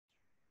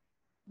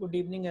Good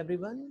evening,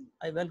 everyone.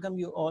 I welcome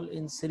you all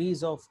in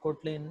series of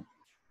Kotlin,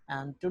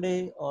 and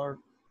today our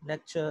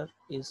lecture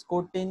is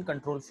Kotlin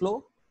Control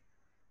Flow.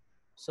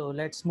 So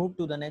let's move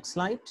to the next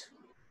slide.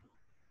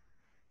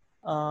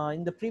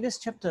 In the previous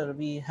chapter,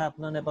 we have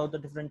learned about the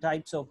different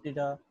types of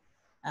data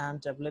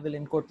and available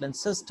in Kotlin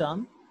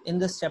system. In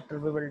this chapter,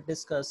 we will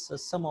discuss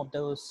some of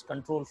those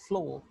control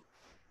flow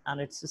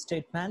and its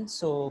statements.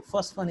 So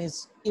first one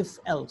is if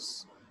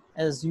else.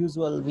 As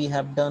usual, we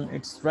have done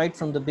it's right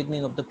from the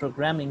beginning of the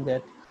programming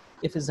that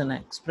if is an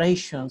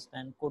expression,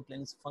 and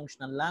Kotlin is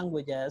functional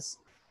language as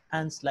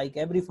hence like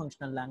every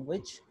functional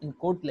language in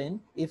Kotlin,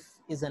 if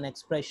is an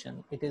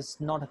expression, it is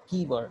not a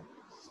keyword.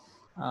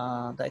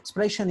 The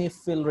expression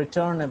if will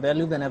return a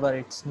value whenever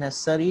it's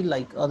necessary,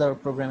 like other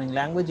programming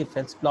language. If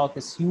else block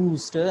is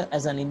used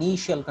as an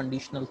initial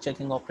conditional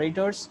checking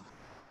operators,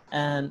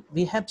 and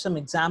we have some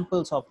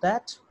examples of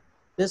that.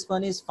 This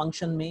one is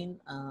function main.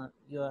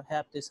 You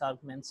have this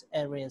arguments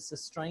array as a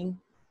string.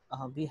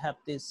 We have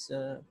this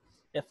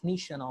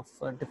definition of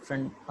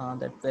different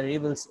that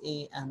variables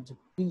a and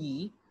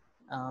b,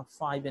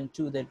 5 and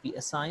 2 that we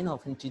assign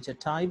of integer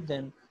type.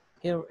 Then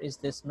here is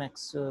this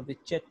max. We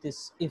check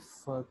this if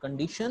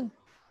condition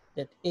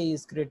that a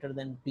is greater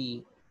than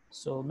b.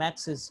 So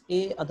max is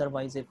a,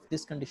 otherwise if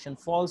this condition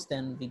falls,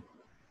 then we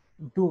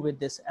do with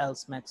this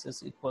else max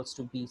is equals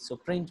to b. So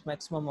print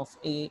maximum of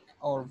a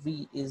or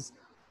v is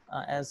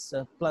as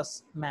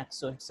plus max,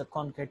 so it's a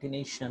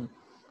concatenation.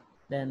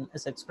 Then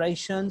as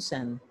expressions,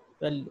 and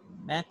well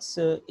max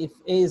if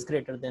a is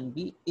greater than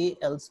b, a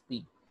else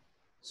b.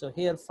 So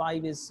here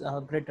 5 is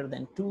greater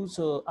than 2,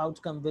 so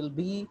outcome will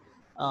be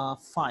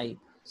 5.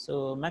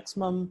 So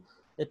maximum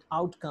that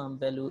outcome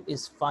value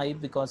is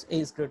 5 because a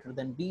is greater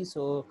than b,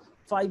 so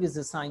 5 is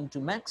assigned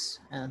to max,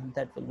 and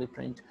that will be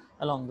print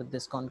along with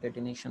this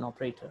concatenation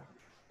operator.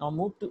 Now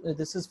move to,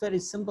 this is very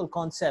simple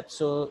concept,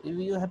 so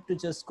you have to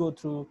just go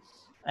through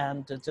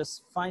and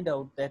just find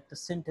out that the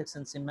syntax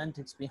and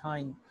semantics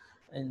behind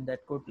in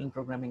that Kotlin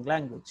programming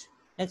language.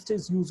 Next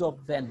is use of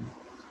when.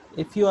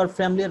 If you are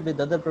familiar with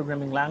other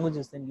programming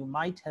languages, then you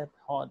might have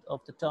heard of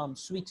the term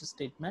switch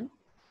statement.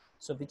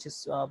 So which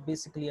is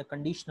basically a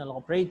conditional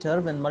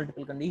operator when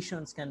multiple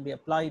conditions can be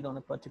applied on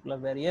a particular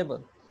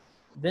variable.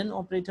 When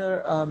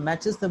operator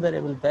matches the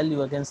variable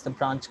value against the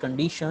branch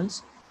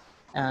conditions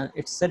and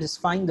it's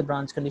satisfying the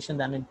branch condition,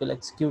 then it will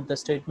execute the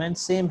statement.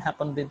 Same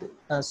happen with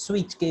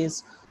switch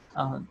case,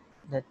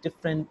 that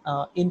different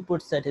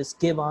inputs that is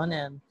given,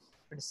 and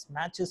if it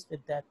matches with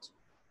that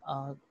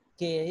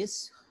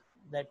case,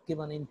 that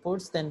given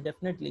inputs, then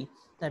definitely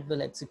that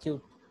will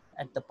execute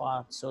at the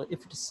part. So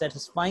if it is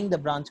satisfying the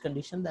branch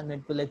condition, then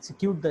it will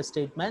execute the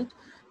statement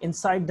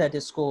inside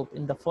that scope.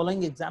 In the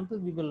following example,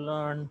 we will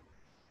learn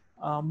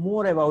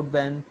more about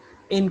when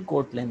in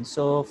Kotlin.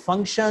 So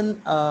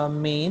function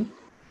main,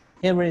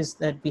 here is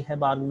that we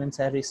have arguments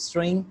array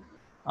string.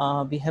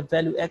 We have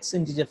value x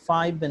integer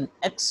 5 and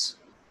x.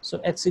 So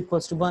x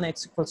equals to 1,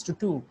 x equals to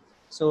 2.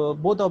 So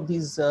both of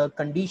these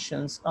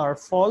conditions are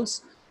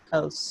false,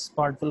 else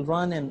part will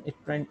run and it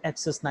print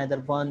x is neither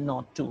 1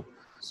 nor 2.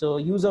 So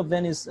use of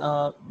when is,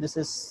 this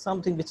is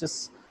something which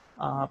is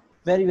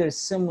very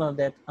similar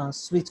that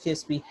switch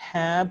case we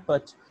have,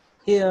 but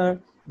here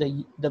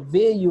the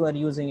way you are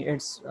using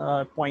it's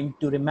point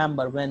to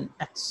remember when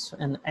x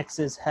and x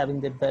is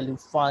having the value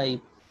 5.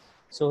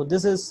 So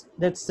this is,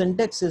 that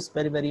syntax is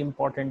very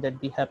important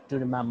that we have to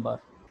remember.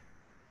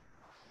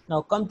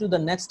 Now come to the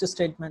next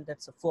statement,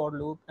 that's a for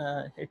loop.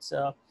 It's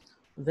a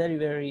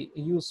very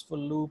useful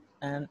loop,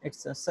 and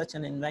it's such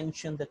an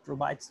invention that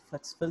provides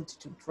flexibility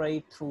to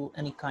iterate through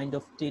any kind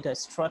of data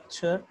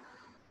structure.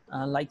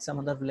 Like some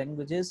other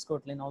languages,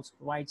 Kotlin also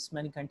provides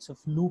many kinds of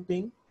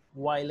looping,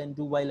 while and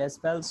do while as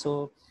well.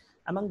 So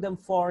among them,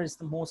 for is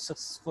the most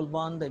successful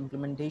one. The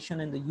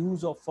implementation and the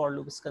use of for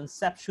loop is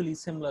conceptually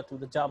similar to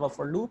the Java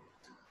for loop.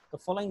 The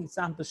following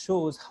example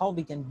shows how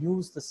we can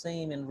use the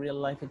same in real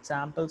life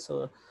example.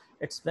 So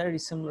it's very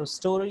similar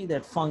story,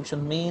 that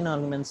function main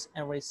arguments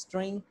array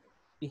string.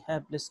 We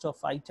have list of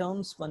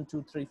items 1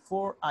 2 3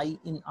 4, I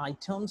in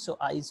items, so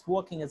I is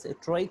working as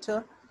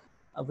iterator,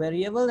 a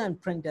variable, and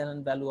print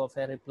ln value of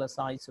array plus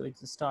I, so it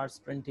starts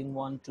printing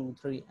 1 2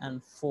 3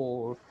 and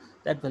 4.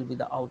 That will be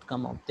the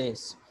outcome of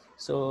this.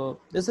 So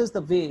this is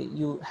the way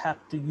you have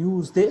to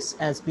use this.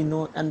 As we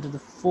know, under the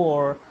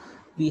for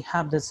we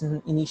have this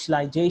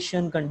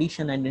initialization,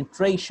 condition, and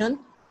iteration.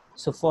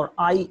 So for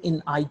I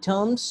in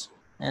items,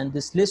 and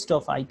this list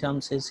of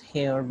items is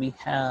here we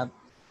have.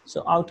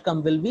 So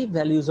outcome will be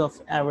values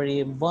of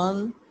array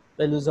 1,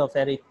 values of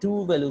array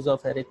 2, values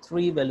of array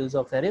 3, values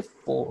of array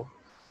 4.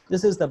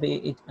 This is the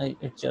way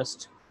it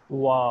just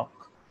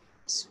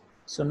works.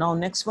 So now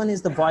next one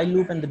is the while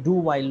loop and the do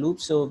while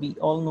loop. So we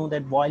all know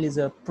that while is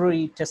a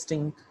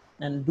pre-testing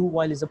and do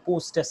while is a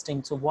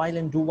post-testing. So while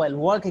and do while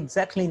work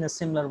exactly in a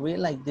similar way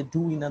like they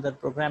do in other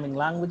programming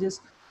languages.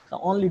 The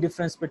only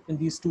difference between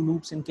these two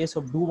loops, in case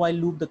of do while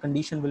loop, the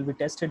condition will be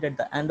tested at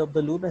the end of the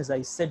loop. As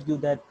I said you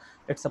that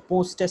it's a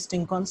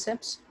post-testing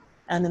concepts,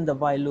 and in the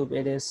while loop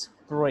it is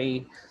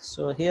pre.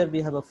 So here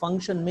we have a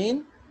function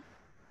main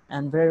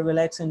and variable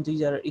x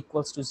integer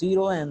equals to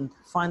 0, and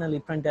finally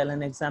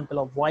println example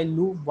of while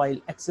loop, while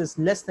x is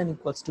less than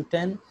equals to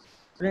 10,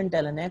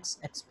 println x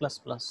plus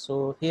plus.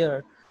 So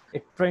here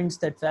it prints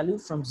that value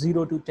from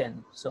 0 to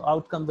 10. So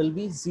outcome will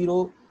be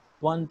 0,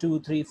 1, 2,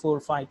 3, 4,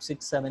 5,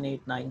 6, 7,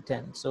 8, 9,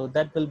 10. So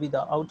that will be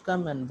the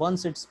outcome, and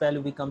once its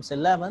value becomes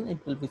 11, it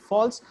will be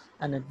false,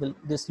 and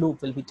this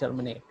loop will be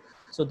terminated.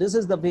 So this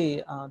is the way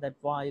that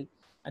while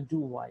and do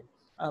while.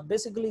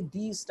 Basically,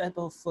 these type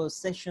of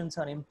sessions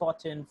are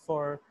important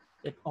for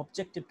that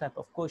objective type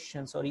of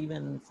questions, or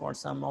even for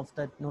some of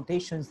the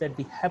notations that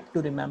we have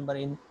to remember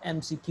in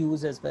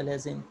MCQs as well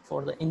as in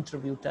for the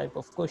interview type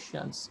of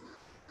questions,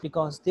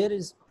 because there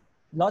is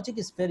logic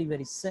is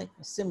very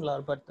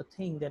similar, but the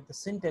thing that the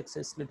syntax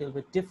is a little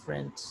bit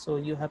different, so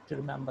you have to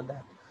remember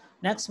that.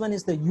 Next one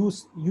is the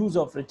use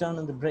of return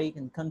on the break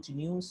and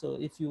continue. So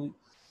if you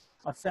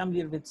are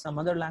familiar with some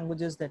other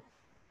languages, that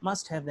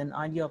must have an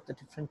idea of the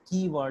different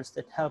keywords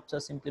that helps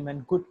us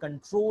implement good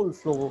control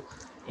flow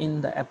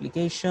in the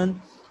application.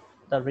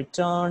 The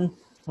return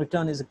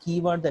is a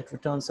keyword that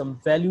returns some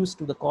values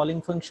to the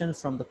calling function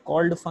from the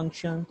called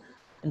function.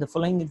 In the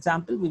following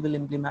example, we will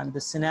implement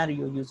this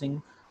scenario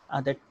using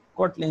that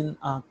Kotlin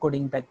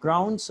coding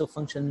background. So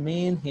function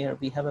main, here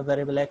we have a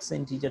variable x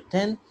integer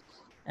 10,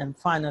 and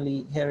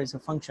finally here is a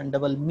function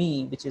double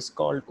me, which is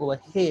called over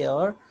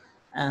here,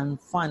 and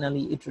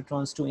finally it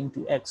returns 2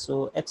 into x.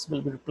 So x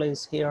will be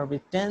replaced here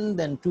with 10,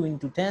 then 2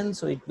 into 10,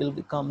 so it will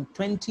become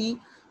 20.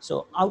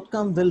 So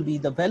outcome will be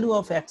the value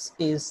of x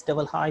is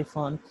double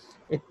hyphen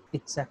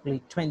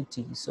exactly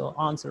 20. So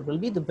answer will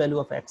be the value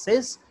of x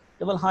is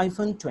double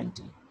hyphen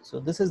 20. So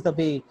this is the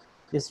way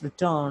this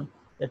return,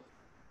 that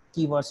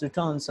keywords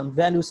return some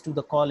values to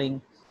the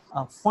calling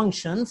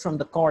function from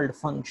the called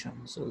function.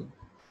 So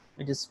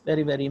it is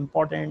very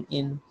important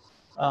in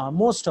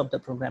most of the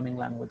programming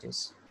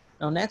languages.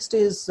 Now next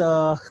is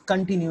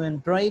continue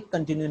and break.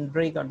 Continue and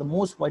break are the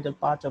most vital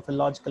part of a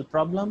logical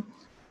problem.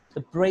 The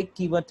break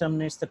keyword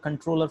terminates the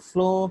controller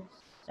flow,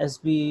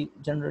 as we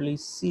generally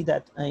see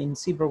that in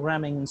C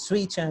programming and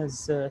switch,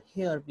 as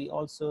here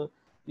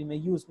we may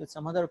use with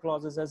some other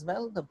clauses as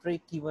well. The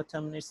break keyword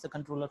terminates the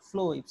controller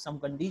flow if some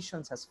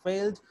conditions has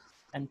failed,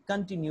 and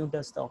continue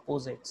does the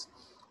opposites.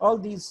 All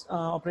these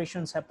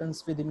operations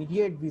happens with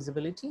immediate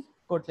visibility.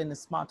 Kotlin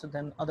is smarter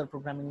than other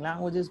programming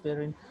languages,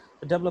 wherein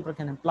the developer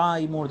can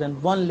apply more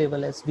than one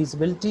level as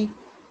visibility.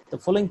 The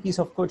following piece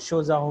of code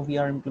shows how we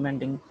are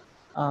implementing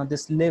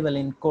this level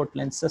in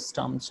Kotlin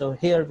system. So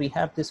here we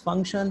have this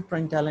function,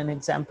 println an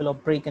example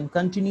of break and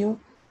continue.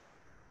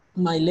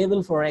 My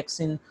label for x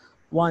in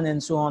 1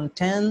 and so on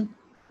 10,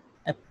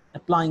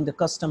 applying the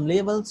custom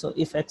label. So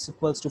if x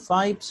equals to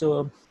 5,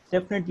 so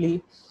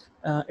definitely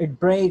it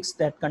breaks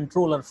that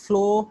controller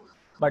flow,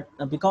 but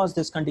because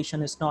this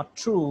condition is not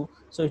true,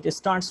 so it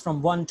starts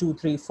from 1, 2,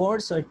 3, 4.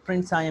 So it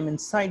prints I am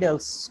inside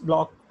else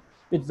block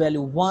with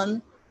value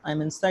 1,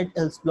 I'm inside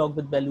else block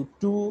with value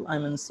 2,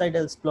 I'm inside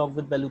else block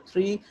with value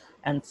 3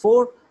 and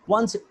 4.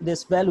 Once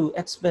this value,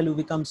 x value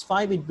becomes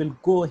 5, it will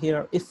go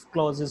here if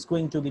clause is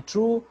going to be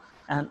true,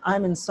 and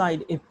I'm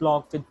inside if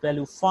block with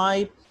value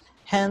 5.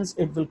 Hence,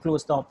 it will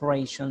close the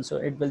operation. So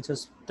it will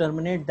just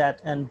terminate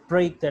that and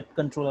break that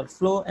controller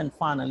flow, and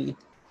finally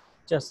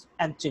just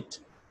exit.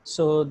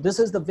 So this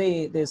is the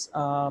way this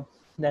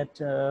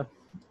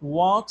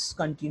walks,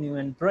 continue,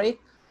 and break.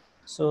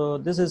 So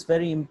this is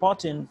very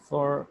important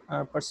for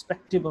our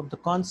perspective of the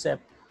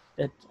concept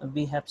that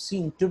we have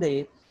seen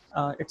today.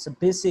 It's a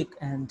basic,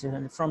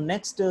 and from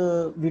next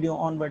video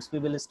onwards, we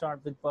will start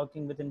with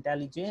working with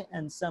IntelliJ,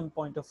 and some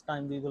point of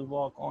time we will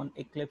work on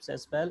Eclipse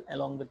as well,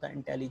 along with the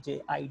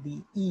IntelliJ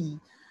IDE,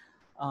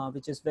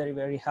 which is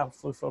very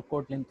helpful for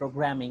Kotlin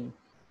programming.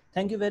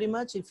 Thank you very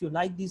much. If you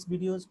like these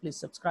videos, please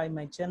subscribe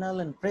my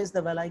channel and press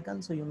the bell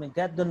icon so you may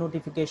get the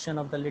notification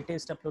of the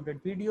latest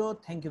uploaded video.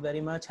 Thank you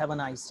very much. Have a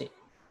nice day.